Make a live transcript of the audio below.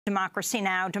Democracy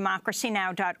Now!,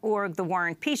 democracynow.org, The War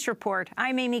and Peace Report.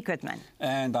 I'm Amy Goodman.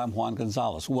 And I'm Juan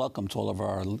Gonzalez. Welcome to all of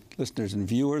our listeners and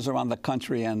viewers around the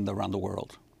country and around the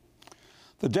world.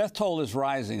 The death toll is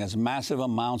rising as massive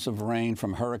amounts of rain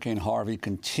from Hurricane Harvey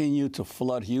continue to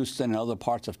flood Houston and other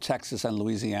parts of Texas and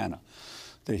Louisiana.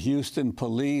 The Houston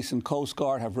Police and Coast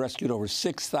Guard have rescued over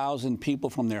 6,000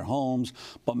 people from their homes,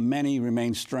 but many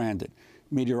remain stranded.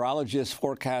 Meteorologists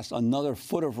forecast another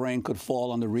foot of rain could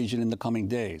fall on the region in the coming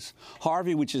days.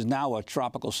 Harvey, which is now a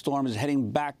tropical storm, is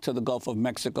heading back to the Gulf of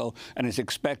Mexico and is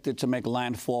expected to make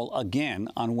landfall again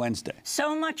on Wednesday.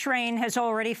 So much rain has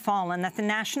already fallen that the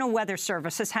National Weather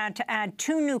Service has had to add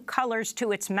 2 new colors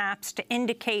to its maps to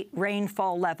indicate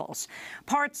rainfall levels.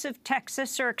 Parts of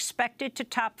Texas are expected to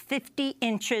top 50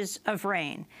 inches of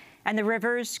rain, and the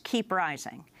rivers keep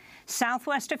rising.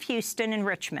 Southwest of Houston and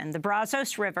Richmond, the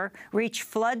Brazos River reached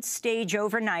flood stage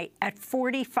overnight at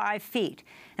 45 feet.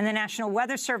 And the National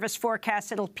Weather Service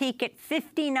forecasts it'll peak at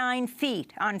 59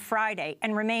 feet on Friday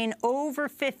and remain over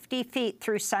 50 feet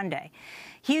through Sunday.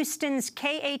 Houston's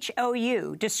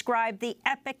KHOU described the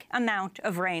epic amount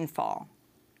of rainfall.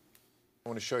 I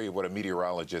want to show you what a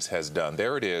meteorologist has done.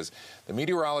 There it is. The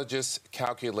meteorologist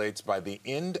calculates by the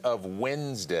end of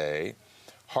Wednesday,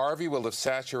 Harvey will have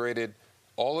saturated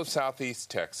all of southeast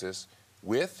Texas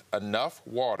with enough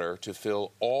water to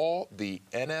fill all the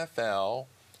NFL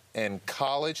and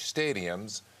college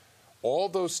stadiums, all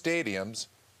those stadiums,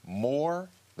 more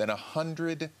than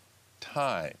 100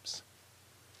 times.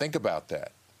 Think about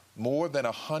that. More than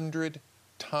 100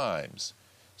 times.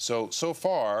 So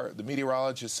far, the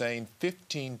meteorologist is saying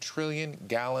 15 trillion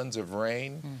gallons of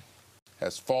rain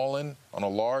has fallen on a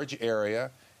large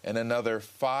area, and another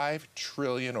 5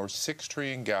 trillion or 6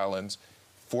 trillion gallons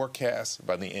forecast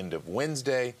by the end of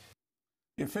Wednesday.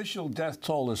 The official death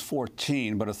toll is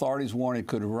 14, but authorities warn it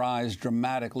could rise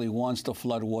dramatically once the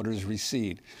floodwaters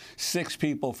recede. 6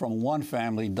 people from one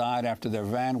family died after their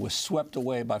van was swept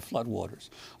away by floodwaters.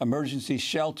 Emergency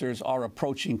shelters are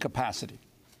approaching capacity.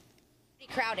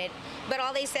 Crowded, but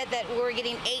all they said that we were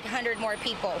getting 800 more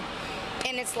people.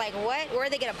 And it's like, what? Where are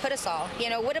they going to put us all? You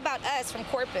know, what about us from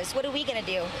Corpus? What are we going to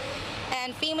do?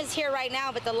 And FEMA's here right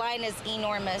now, but the line is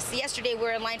enormous. Yesterday, we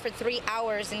were in line for 3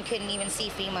 hours and couldn't even see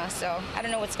FEMA, so I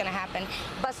don't know what's going to happen.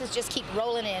 Buses just keep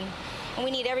rolling in, and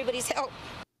we need everybody's help.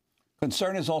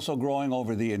 Concern is also growing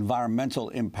over the environmental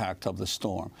impact of the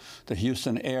storm. The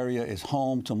Houston area is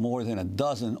home to more than a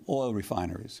dozen oil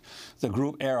refineries. The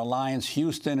Group Air Alliance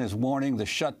Houston is warning the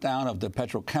shutdown of the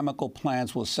petrochemical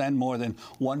plants will send more than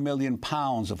 1 million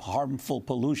pounds of harmful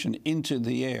pollution into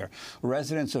the air.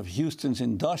 Residents of Houston's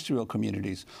industrial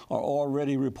communities are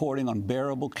already reporting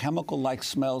unbearable chemical-like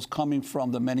smells coming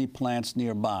from the many plants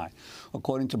nearby.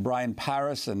 According to Brian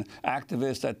Paris, an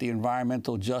activist at the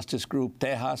environmental justice group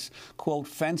Tejas, quote,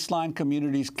 fence-line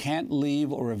communities can't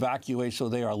leave or evacuate, so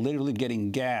they are literally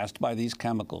getting gassed by these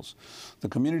chemicals. The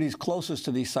communities closest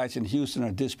to these sites in Houston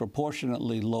are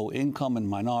disproportionately low income and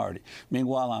minority.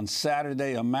 Meanwhile, on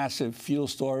Saturday, a massive fuel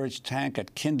storage tank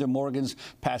at Kinder Morgan's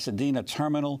Pasadena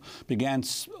terminal began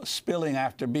spilling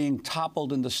after being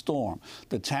toppled in the storm.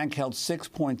 The tank held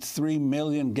 6.3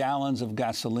 million gallons of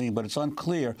gasoline, but it's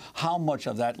unclear how much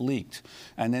of that leaked.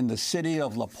 And in the city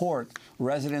of LaPorte,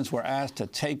 residents were asked to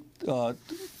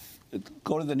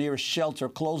go to the nearest shelter,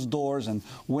 close doors and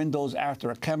windows after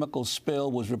a chemical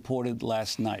spill was reported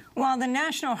last night. Well, the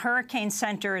National Hurricane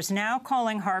Center is now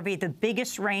calling Harvey the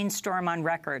biggest rainstorm on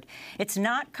record. It's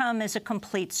not come as a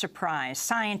complete surprise.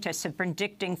 Scientists have been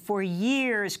predicting for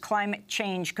years climate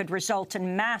change could result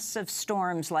in massive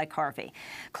storms like Harvey.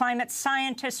 Climate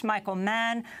scientist Michael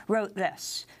Mann wrote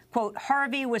this. Quote,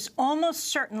 Harvey was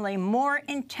almost certainly more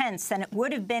intense than it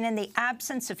would have been in the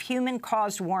absence of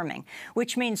human-caused warming,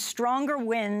 which means stronger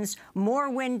winds, more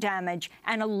wind damage,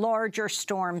 and a larger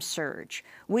storm surge.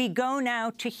 We go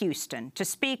now to Houston to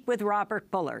speak with Robert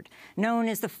Bullard, known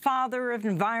as the father of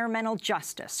environmental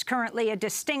justice, currently a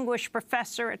distinguished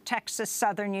professor at Texas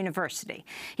Southern University.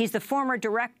 He's the former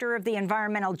director of the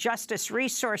Environmental Justice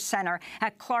Resource Center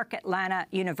at Clark Atlanta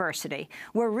University.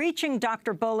 We're reaching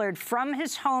Dr. Bullard from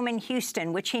his home in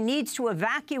Houston, which he needs to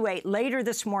evacuate later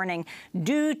this morning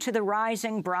due to the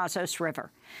rising Brazos River.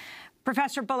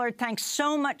 Professor Bullard, thanks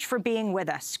so much for being with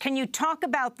us. Can you talk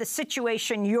about the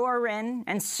situation you're in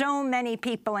and so many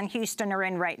people in Houston are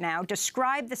in right now?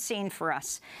 Describe the scene for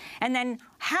us, and then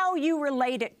how you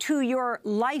relate it to your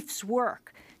life's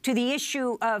work, to the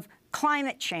issue of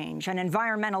climate change and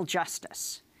environmental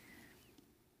justice.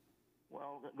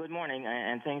 Well, good morning,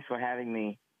 and thanks for having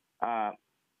me.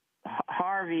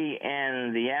 Harvey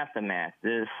and the aftermath,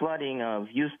 the flooding of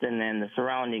Houston and the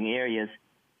surrounding areas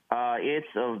it's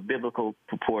of biblical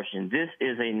proportion. This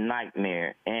is a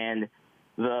nightmare, and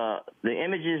the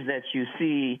images that you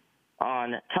see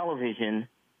on television,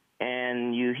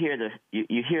 and you hear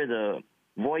the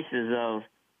voices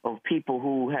of people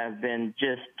who have been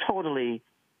just totally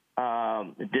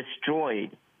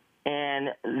destroyed, and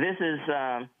this is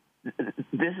a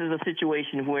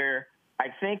situation where I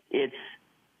think it's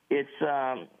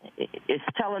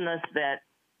telling us that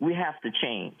we have to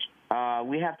change.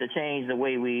 We have to change the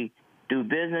way we do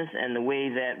business and the way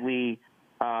that we,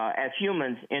 as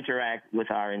humans, interact with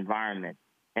our environment.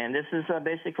 And this is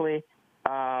basically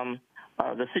the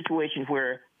situation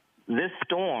where this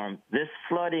storm, this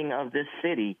flooding of this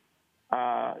city,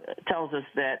 tells us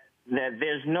that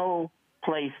there's no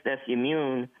place that's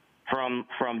immune from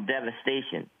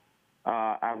devastation.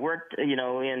 I worked,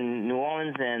 in New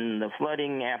Orleans and the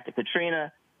flooding after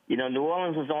Katrina. New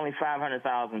Orleans was only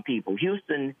 500,000 people.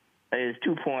 Houston is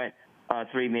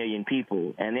 2.3 million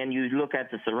people. And then you look at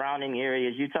the surrounding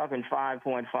areas, you're talking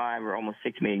 5.5 or almost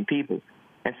 6 million people.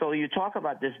 And so you talk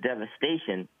about this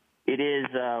devastation, it is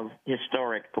of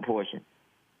historic proportion.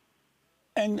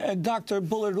 And Dr.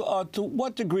 Bullard, to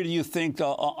what degree do you think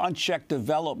unchecked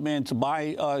development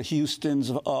by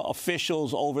Houston's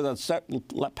officials over the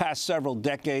past several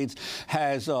decades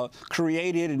has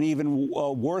created an even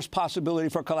worse possibility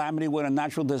for calamity when a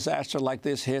natural disaster like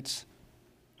this hits?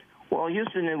 Well,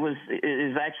 Houston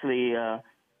is actually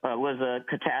was a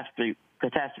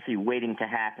catastrophe waiting to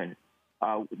happen.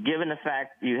 Given the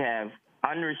fact you have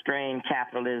unrestrained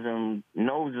capitalism,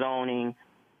 no zoning,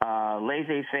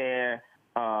 laissez-faire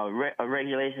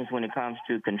regulations when it comes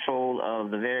to control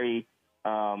of the very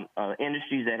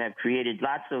industries that have created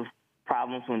lots of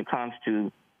problems when it comes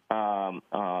to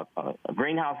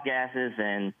greenhouse gases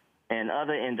and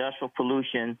other industrial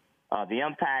pollution, the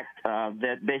impact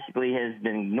that basically has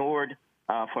been ignored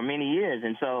for many years.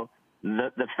 And so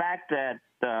the fact that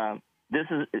this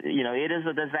is, it is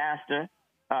a disaster,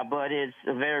 but it's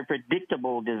a very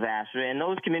predictable disaster. And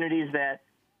those communities that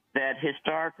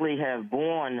historically have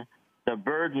borne the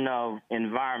burden of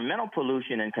environmental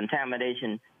pollution and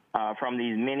contamination from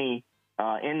these many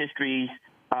industries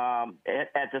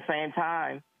at the same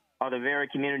time are the very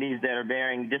communities that are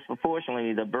bearing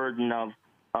disproportionately the burden of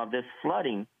this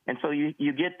flooding. And so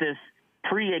you get this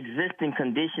pre-existing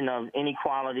condition of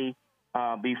inequality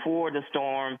before the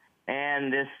storm,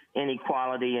 and this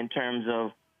inequality in terms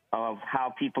of how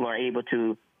people are able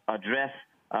to address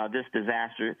this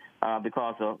disaster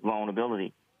because of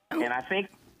vulnerability. And I think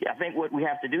what we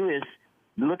have to do is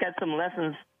look at some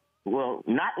lessons,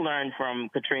 not learned from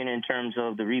Katrina in terms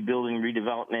of the rebuilding,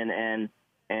 redevelopment,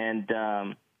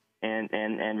 and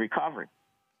recovery.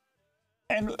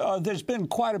 And there's been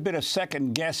quite a bit of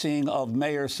second-guessing of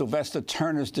Mayor Sylvester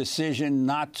Turner's decision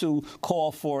not to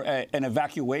call for an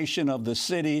evacuation of the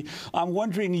city. I'm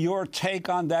wondering your take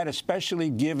on that, especially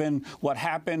given what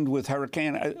happened with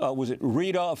Hurricane, was it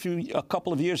Rita a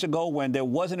couple of years ago, when there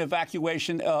was an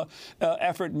evacuation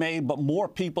effort made, but more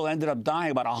people ended up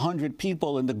dying, about 100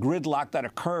 people in the gridlock that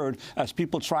occurred as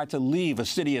people tried to leave a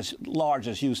city as large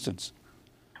as Houston's?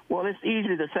 Well, it's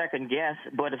easy to second guess,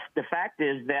 but the fact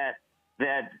is that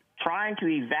trying to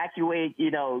evacuate,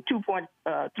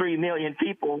 2.3 million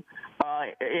people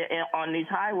on these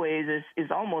highways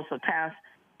is almost a task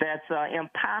that's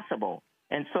impossible.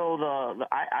 And so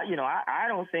I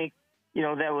don't think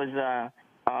there was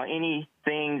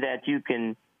anything that you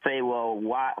can say, well,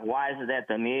 why is it that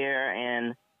the mayor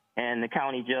and the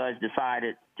county judge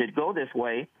decided to go this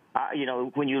way?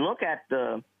 When you look at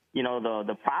the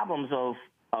problems of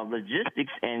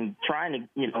logistics and trying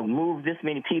to move this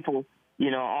many people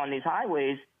on these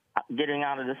highways, getting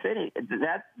out of the city,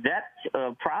 that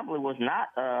probably was not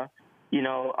a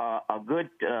good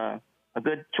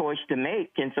choice to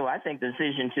make. And so I think the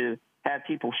decision to have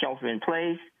people shelter in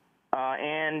place,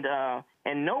 and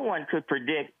no one could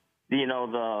predict the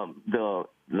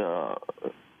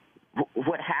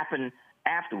what happened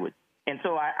afterward. And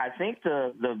so I think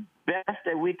the best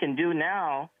that we can do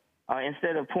now,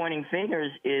 instead of pointing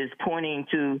fingers, is pointing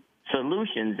to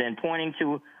solutions and pointing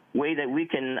to way that we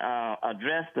can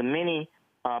address the many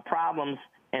problems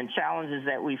and challenges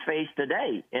that we face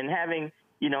today. And having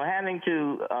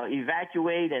to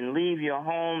evacuate and leave your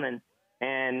home and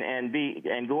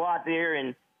go out there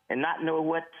and not know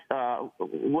what's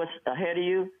ahead of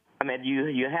you. I mean,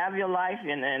 you have your life,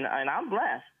 and I'm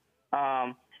blessed.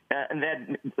 And that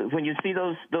when you see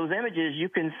those images, you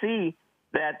can see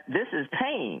that this is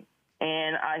pain.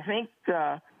 And I think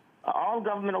all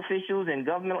government officials and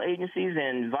governmental agencies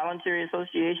and voluntary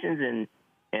associations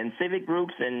and civic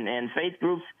groups and faith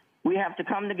groups, we have to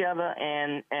come together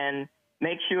and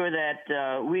make sure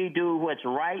that we do what's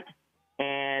right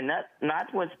and not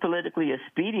what's politically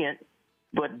expedient,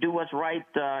 but do what's right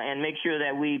and make sure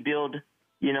that we build,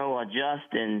 a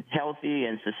just and healthy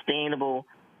and sustainable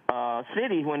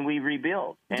city when we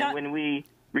rebuild and when we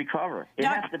recover. It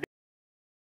has to be